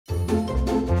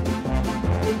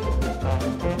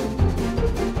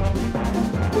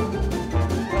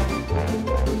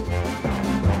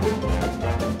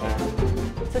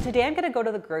today I'm gonna go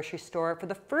to the grocery store for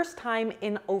the first time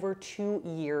in over 2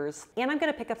 years, and I'm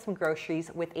gonna pick up some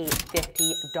groceries with a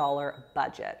 $50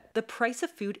 budget. The price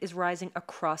of food is rising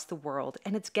across the world,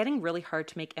 and it's getting really hard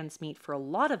to make ends meet for a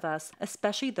lot of us,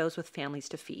 especially those with families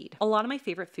to feed. A lot of my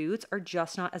favorite foods are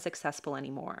just not as accessible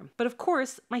anymore. But of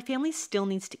course, my family still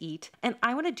needs to eat, and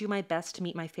I wanna do my best to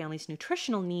meet my family's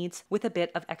nutritional needs with a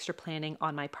bit of extra planning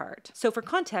on my part. So for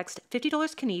context,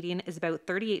 $50 Canadian is about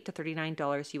 $38 to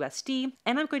 $39 USD,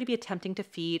 and I'm going to be attempting to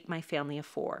feed my family of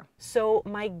 4. So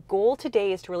my goal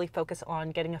today is to really focus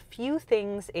on getting a few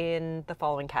things in the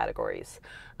following categories: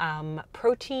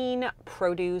 protein,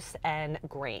 produce, and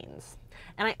grains.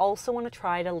 And I also want to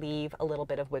try to leave a little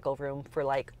bit of wiggle room for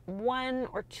like 1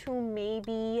 or 2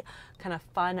 maybe kind of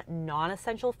fun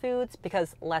non-essential foods,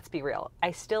 because let's be real,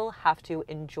 I still have to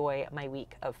enjoy my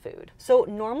week of food. So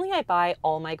normally I buy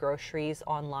all my groceries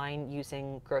online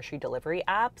using grocery delivery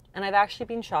apps, and I've actually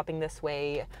been shopping this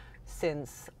way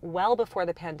since well before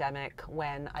the pandemic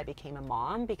when I became a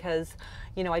mom, because,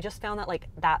 you know, I just found that like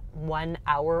that 1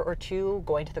 hour or 2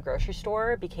 going to the grocery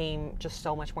store became just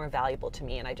so much more valuable to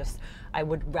me. And I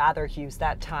would rather use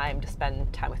that time to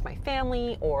spend time with my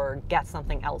family or get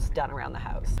something else done around the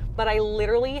house. But I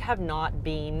literally have not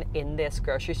been in this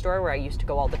grocery store where I used to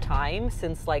go all the time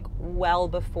since like well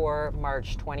before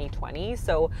March 2020.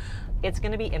 So it's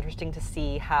going to be interesting to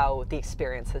see how the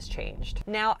experience has changed.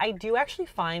 Now, I do actually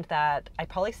find that I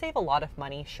probably save a lot of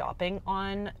money shopping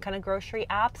on kind of grocery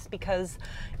apps, because,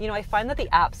 you know, I find that the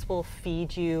apps will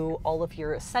feed you all of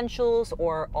your essentials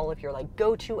or all of your like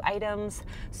go-to items.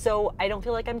 So I don't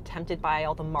feel like I'm tempted by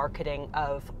all the marketing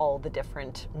of all the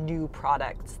different new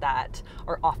products that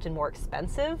are often more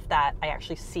expensive that I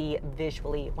actually see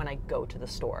visually when I go to the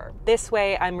store. This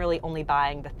way, I'm really only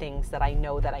buying the things that I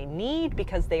know that I need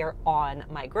because they are on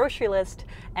my grocery list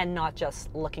and not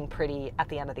just looking pretty at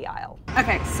the end of the aisle.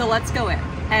 Okay, so let's go in.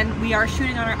 And we are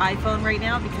shooting on our iPhone right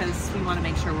now because we want to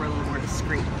make sure we're a little more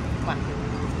discreet. Come on.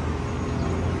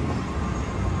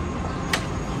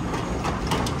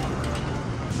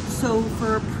 So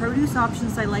for produce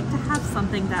options, I like to have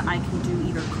something that I can do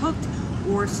either cooked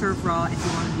or serve raw if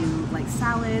you want to do like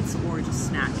salads or just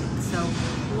snacking. So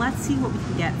let's see what we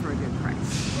can get for a good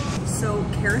price. So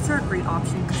carrots are a great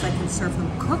option because I can serve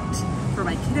them cooked for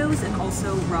my kiddos and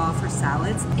also raw for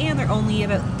salads. And they're only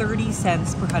about 30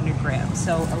 cents per 100 grams.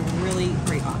 So a really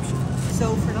great option.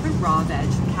 So for another raw veg,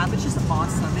 cabbage is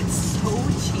awesome. It's so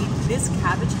cheap. This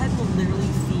cabbage head will literally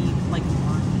feed like an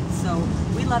army. So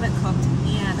we love it cooked,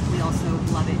 and we also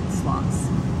love it in slots.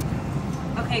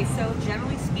 Okay, so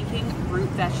generally speaking, root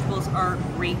vegetables are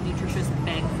great, nutritious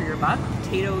bang for your buck.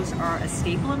 Potatoes are a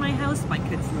staple in my house. My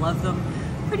kids love them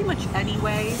pretty much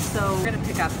anyway, so we're gonna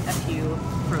pick up a few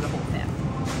for the whole family.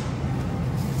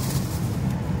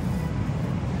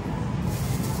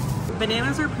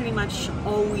 Bananas are pretty much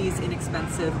always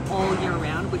inexpensive all year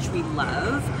round, which we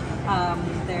love.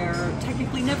 They're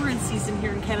technically never in season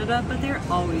here in Canada, but they're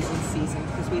always in season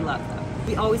because we love them.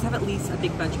 We always have at least a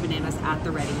big bunch of bananas at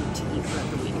the ready to eat throughout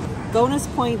the week. Bonus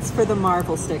points for the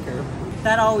Marvel sticker.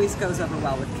 That always goes over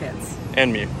well with kids.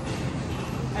 And me.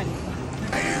 And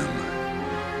I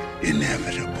am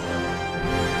inevitable.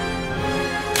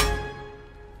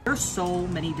 There are so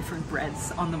many different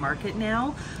breads on the market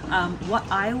now. What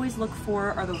I always look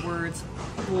for are the words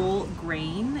whole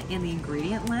grain in the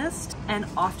ingredient list, and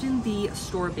often the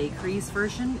store bakeries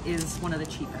version is one of the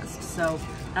cheapest. So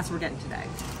that's what we're getting today.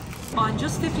 On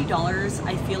just $50,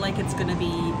 I feel like it's gonna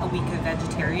be a week of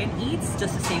vegetarian eats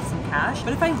just to save some cash.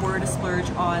 But if I were to splurge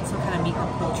on some kind of meat or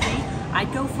poultry,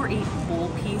 I'd go for a whole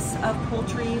piece of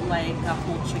poultry, like a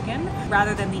whole chicken,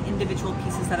 rather than the individual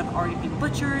pieces that have already been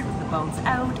butchered with the bones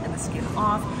out and the skin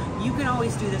off. You can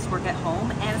always do this work at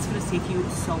home, and it's gonna save you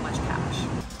so much cash.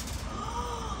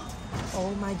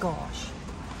 Oh my gosh.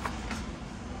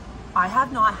 I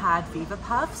have not had Viva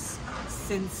Puffs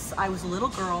since I was a little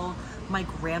girl. My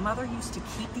grandmother used to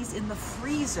keep these in the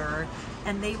freezer,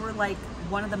 and they were like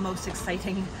one of the most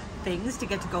exciting things to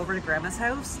get to go over to Grandma's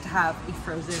house to have a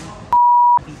frozen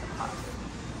Viva Puff.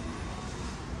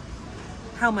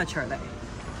 How much are they?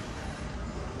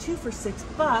 2 for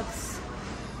 $6.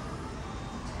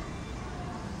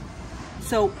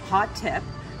 So hot tip,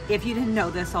 if you didn't know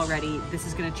this already, this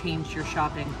is gonna change your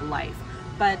shopping life.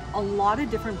 But a lot of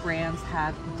different brands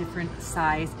have different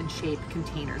size and shape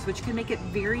containers, which can make it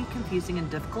very confusing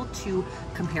and difficult to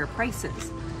compare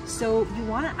prices. So you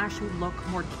want to actually look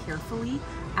more carefully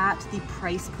at the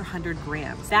price per 100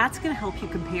 grams. That's going to help you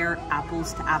compare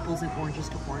apples to apples and oranges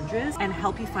to oranges and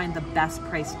help you find the best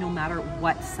price no matter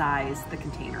what size the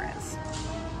container is.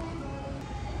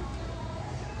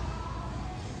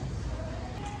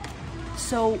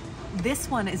 So this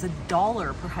one is $1 per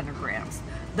 100 grams.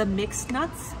 The mixed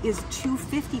nuts is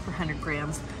 $2.50 per 100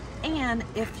 grams. And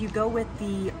if you go with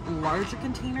the larger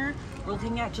container, we're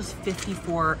looking at just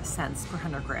 54 cents per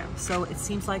 100 grams. So it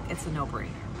seems like it's a no-brainer.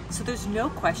 So there's no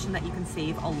question that you can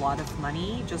save a lot of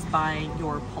money just buying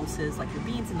your pulses, like your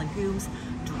beans and legumes,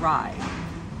 dry.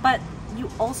 But you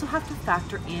also have to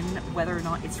factor in whether or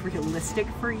not it's realistic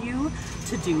for you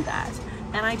to do that.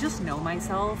 And I just know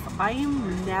myself, I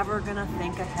am never gonna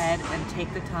think ahead and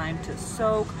take the time to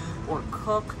soak or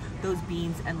cook those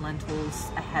beans and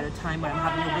lentils ahead of time when I'm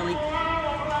having to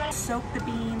really soak the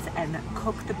beans and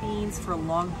cook the beans for a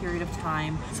long period of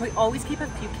time. So I always keep a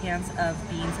few cans of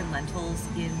beans and lentils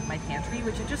in my pantry,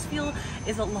 which I just feel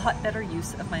is a lot better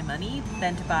use of my money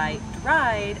than to buy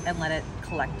dried and let it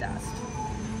collect dust.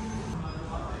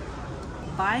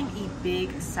 Buying a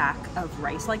big sack of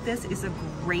rice like this is a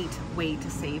great way to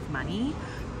save money,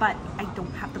 but I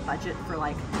don't have the budget for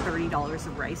like $30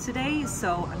 of rice today,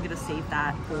 so I'm gonna save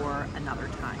that for another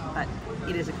time, but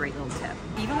it is a great little tip.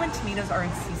 Even when tomatoes are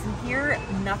in season here,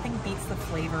 nothing beats the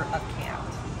flavor of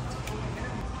canned.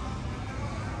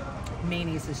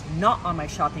 Mayonnaise is not on my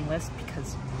shopping list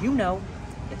because you know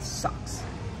it sucks.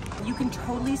 You can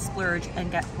totally splurge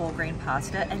and get whole grain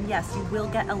pasta, and yes, you will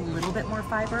get a little bit more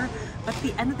fiber, but at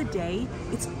the end of the day,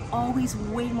 it's always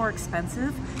way more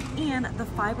expensive, and the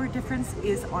fiber difference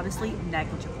is honestly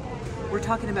negligible. We're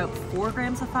talking about 4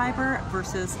 grams of fiber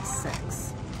versus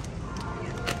 6.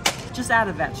 Just add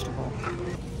a vegetable.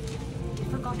 I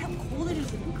forgot how cold it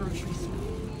is in the grocery store.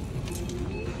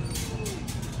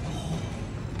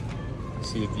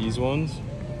 See these ones?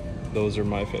 Those are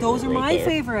my favorite. Those are my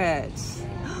favorites.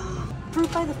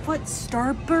 Fruit by the foot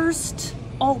Starburst,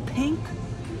 all pink.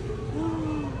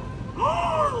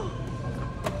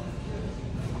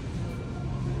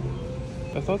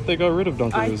 I thought they got rid of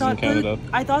Dunkaroos in Canada.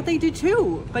 I thought they did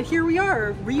too, but here we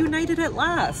are, reunited at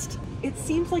last. It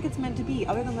seems like it's meant to be,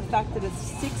 other than the fact that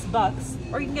it's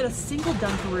 $6, or you can get a single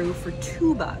Dunkaroo for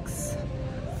 $2.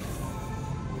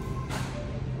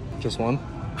 Just one?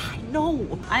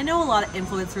 No. I know a lot of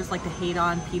influencers like to hate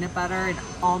on peanut butter, and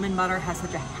almond butter has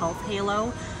such a health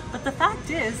halo, but the fact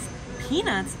is,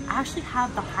 peanuts actually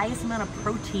have the highest amount of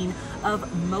protein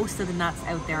of most of the nuts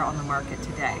out there on the market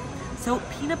today. So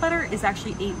peanut butter is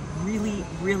actually a really,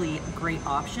 really great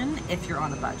option if you're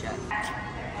on a budget.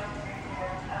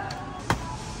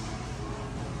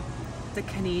 The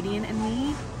Canadian in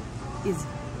me is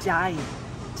dying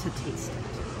to taste it.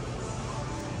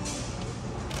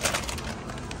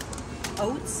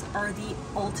 Oats are the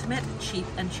ultimate cheap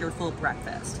and cheerful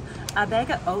breakfast. A bag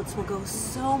of oats will go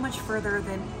so much further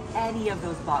than any of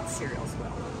those boxed cereals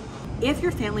will. If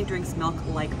your family drinks milk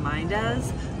like mine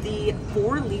does, the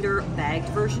 4-liter bagged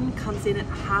version comes in at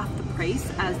half the price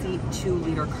as the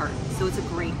 2-liter carton, so it's a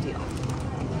great deal.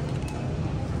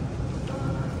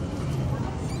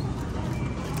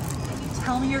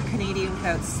 Tell me you're Canadian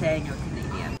without saying you're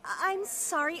Canadian. I'm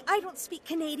sorry, I don't speak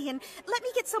Canadian. Let me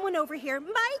get someone over here.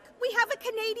 Mike, we have a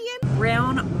Canadian.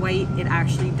 Brown, white, it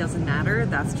actually doesn't matter.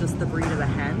 That's just the breed of the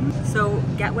hen. So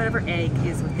get whatever egg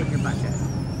is within your budget.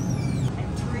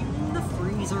 Entering the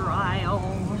freezer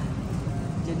aisle.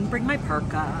 Didn't bring my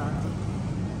parka.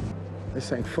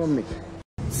 This ain't for me.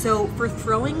 So for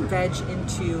throwing veg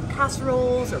into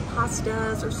casseroles or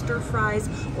pastas or stir fries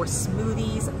or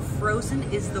smoothies, frozen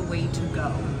is the way to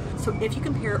go. So if you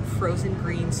compare frozen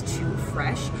greens to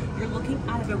fresh, you're looking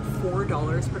at about $4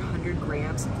 per 100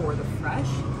 grams for the fresh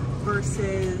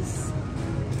versus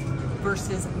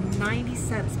 90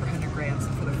 cents per 100 grams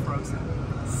for the frozen.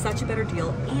 Such a better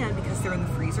deal, and because they're in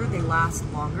the freezer, they last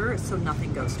longer, so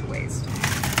nothing goes to waste.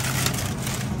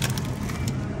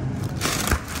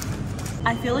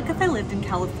 I feel like if I lived in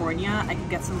California, I could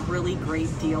get some really great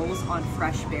deals on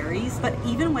fresh berries, but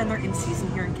even when they're in season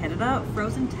here in Canada,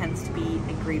 frozen tends to be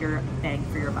a greater bang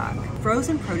for your buck.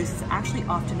 Frozen produce is actually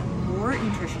often more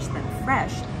nutritious than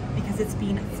fresh because it's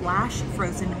being flash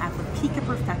frozen at the peak of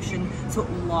perfection, so it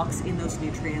locks in those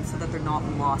nutrients so that they're not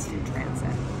lost in transit.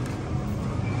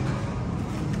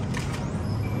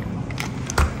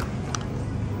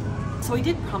 So I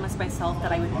did promise myself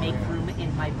that I would make room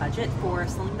in my budget for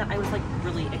something that I was like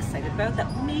really excited about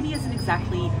that maybe isn't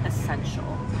exactly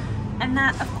essential. And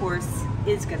that, of course,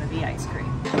 is gonna be ice cream.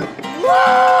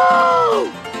 Whoa!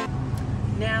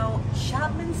 Now,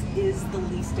 Chapman's is the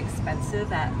least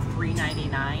expensive at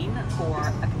 $3.99 for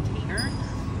a container,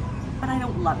 but I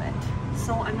don't love it.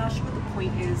 So I'm not sure what the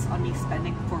point is on me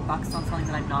spending $4 on something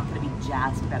that I'm not gonna be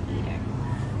jazzed about eating.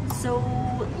 So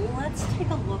let's take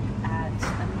a look at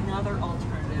another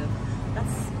alternative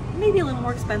that's maybe a little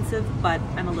more expensive, but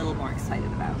I'm a little more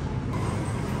excited about.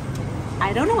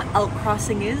 I don't know what elk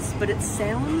crossing is, but it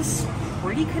sounds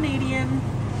pretty Canadian,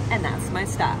 and that's my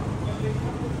style.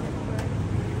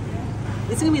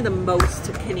 It's gonna be the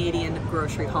most Canadian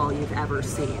grocery haul you've ever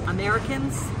seen.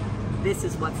 Americans, this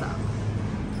is what's up.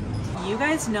 You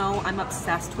guys know I'm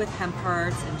obsessed with hemp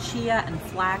hearts and chia and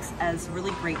flax as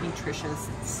really great nutritious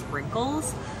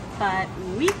sprinkles, but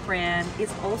wheat bran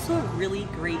is also a really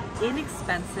great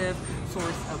inexpensive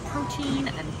source of protein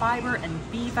and fiber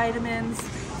and B vitamins.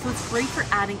 So it's great for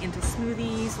adding into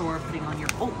smoothies or putting on your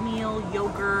oatmeal,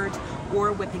 yogurt,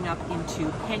 or whipping up into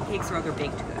pancakes or other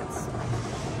baked goods.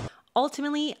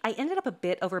 Ultimately, I ended up a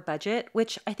bit over budget,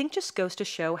 which I think just goes to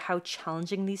show how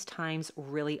challenging these times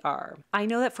really are. I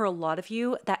know that for a lot of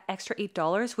you, that extra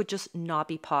 $8 would just not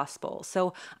be possible,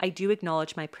 so I do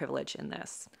acknowledge my privilege in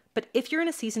this. But if you're in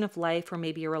a season of life where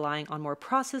maybe you're relying on more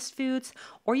processed foods,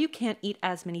 or you can't eat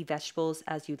as many vegetables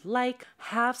as you'd like,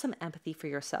 have some empathy for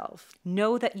yourself.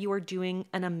 Know that you are doing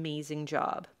an amazing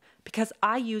job. Because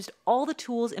I used all the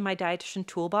tools in my dietitian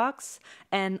toolbox,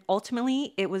 and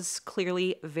ultimately it was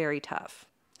clearly very tough.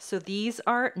 So these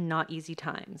are not easy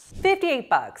times. 58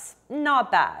 bucks,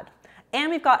 not bad. And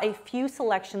we've got a few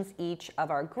selections each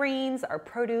of our greens, our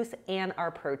produce, and our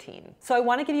protein. So I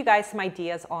wanna give you guys some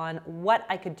ideas on what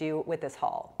I could do with this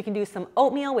haul. We can do some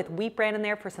oatmeal with wheat bran in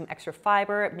there for some extra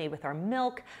fiber, made with our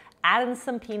milk, add in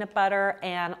some peanut butter,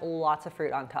 and lots of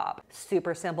fruit on top.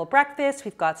 Super simple breakfast.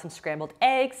 We've got some scrambled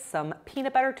eggs, some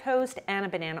peanut butter toast, and a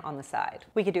banana on the side.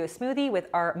 We could do a smoothie with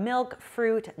our milk,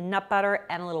 fruit, nut butter,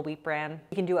 and a little wheat bran.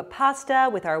 We can do a pasta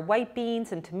with our white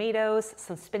beans and tomatoes,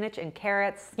 some spinach and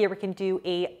carrots. Here we can do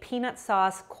a peanut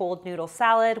sauce cold noodle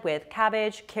salad with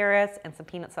cabbage, carrots, and some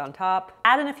peanuts on top.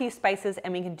 Add in a few spices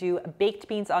and we can do baked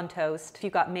beans on toast. If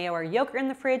you've got mayo or yogurt in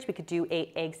the fridge, we could do an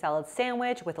egg salad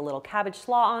sandwich with a little cabbage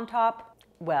slaw on top.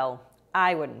 Well,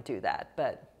 I wouldn't do that,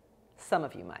 but some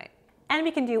of you might. And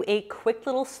we can do a quick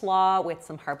little slaw with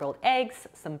some hard-boiled eggs,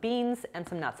 some beans, and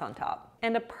some nuts on top.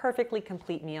 And a perfectly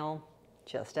complete meal,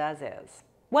 just as is.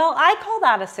 Well, I call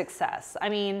that a success. I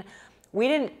mean, we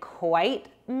didn't quite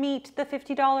meet the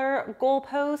 $50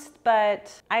 goalpost,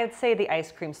 but I would say the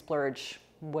ice cream splurge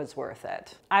was worth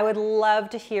it. I would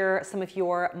love to hear some of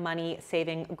your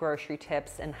money-saving grocery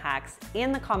tips and hacks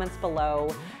in the comments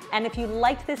below. And if you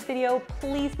liked this video,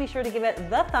 please be sure to give it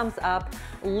the thumbs up.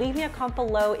 Leave me a comment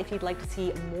below if you'd like to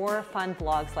see more fun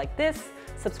vlogs like this.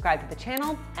 Subscribe to the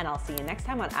channel, and I'll see you next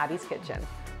time on Abby's Kitchen.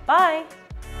 Bye!